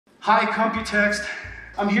Hi, Computext.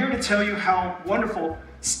 I'm here to tell you how wonderful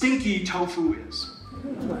stinky tofu is.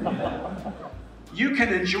 You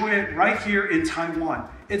can enjoy it right here in Taiwan.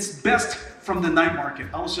 It's best from the night market.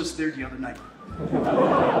 I was just there the other night.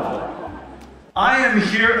 I am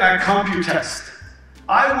here at Computext.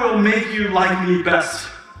 I will make you like me best.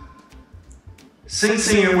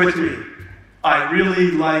 Sing it with me. I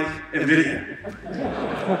really like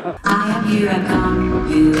NVIDIA. I am here at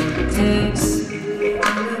Computext.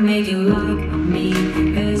 I will make you like me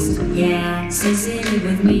best. Yeah, sing it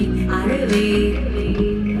with me. I really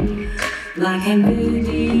like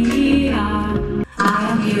NVIDIA. I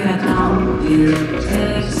am here at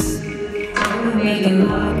Computext. I will make you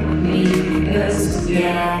like me best.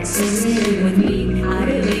 Yeah, sing it with me. I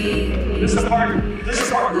really This is the part.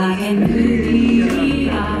 like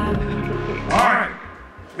NVIDIA. All right.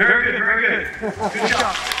 Very good, very good. Good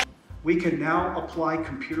job. We can now apply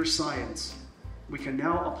computer science. We can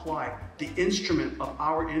now apply the instrument of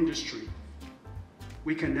our industry.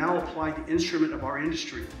 We can now apply the instrument of our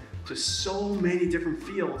industry to so many different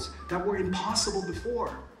fields that were impossible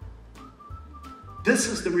before. This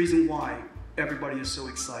is the reason why everybody is so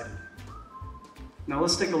excited. Now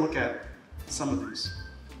let's take a look at some of these.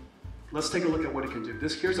 Let's take a look at what it can do.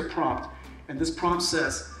 Here's a prompt, and this prompt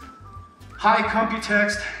says, "Hi,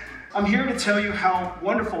 Computext. I'm here to tell you how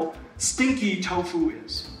wonderful stinky tofu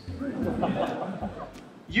is.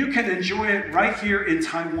 You can enjoy it right here in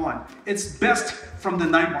Taiwan. It's best from the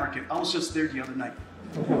night market." I was just there the other night.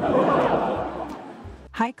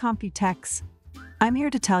 Hi, Computex. I'm here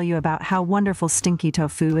to tell you about how wonderful stinky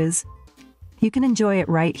tofu is. You can enjoy it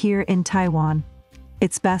right here in Taiwan.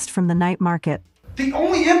 It's best from the night market. The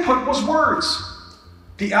only input was words.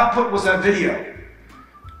 The output was that video.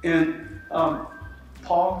 And Tom,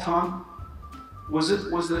 was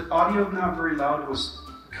the audio not very loud? It was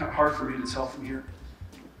kind of hard for me to tell from here.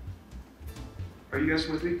 Are you guys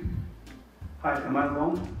with me? Hi, am I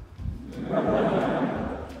alone?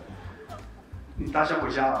 大家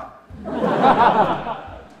回家了。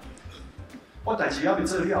我代志要被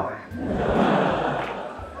做了诶。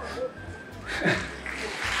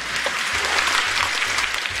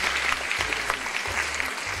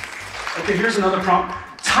Okay, here's another prompt.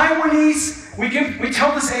 Taiwanese, we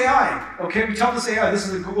tell this AI, okay? We tell this AI, this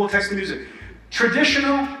is the Google text-to-music.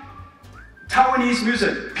 Traditional Taiwanese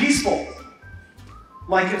music, peaceful,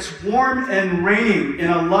 like it's warm and raining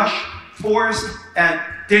in a lush forest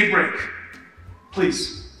at daybreak.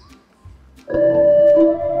 Please.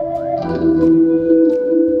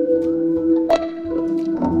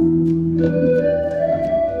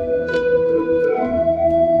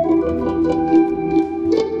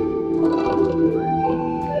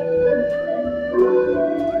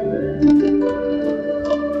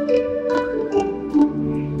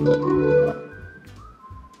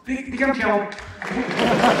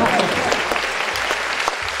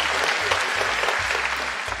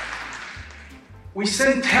 We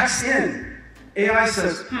send text in. AI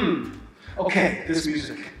says, okay, this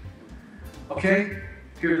music. Okay,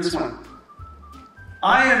 here, this one.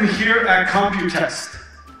 I am here at Computext.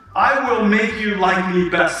 I will make you like me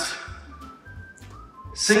best.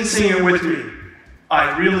 Sing it with me.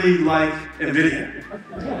 I really like NVIDIA.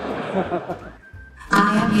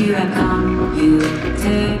 I am here at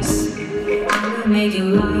Computext. I will make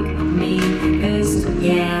you like me best.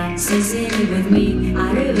 Yeah, sing it with me.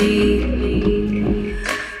 I really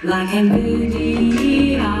like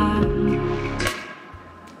NVIDIA.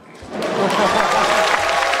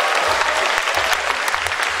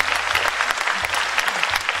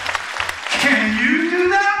 Can you do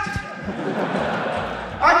that?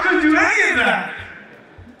 I couldn't do any of that.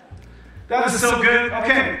 That was so good.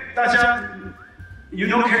 Okay, 大家, you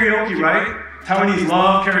know karaoke, right? Taiwanese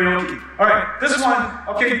love karaoke. All right, this one.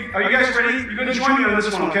 Okay, are you guys ready? You're gonna join me on this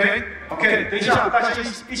one, okay? Okay, 等一下，大家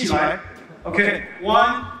一起来. Okay,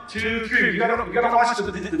 1, 2, 3. You gotta watch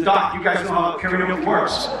the dot. You guys know how karaoke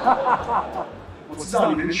works. 我知道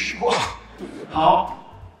你们去过。好,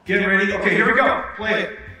 get ready. Okay, here we go. Play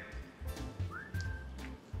it.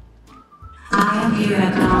 I am here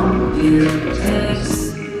at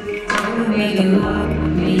Computext. I will make you like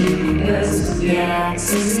me best. Yeah,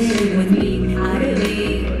 sing it with me. I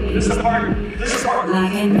really This is the part.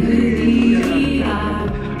 like NVIDIA.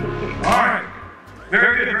 All right.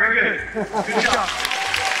 Very good, very good. Good job.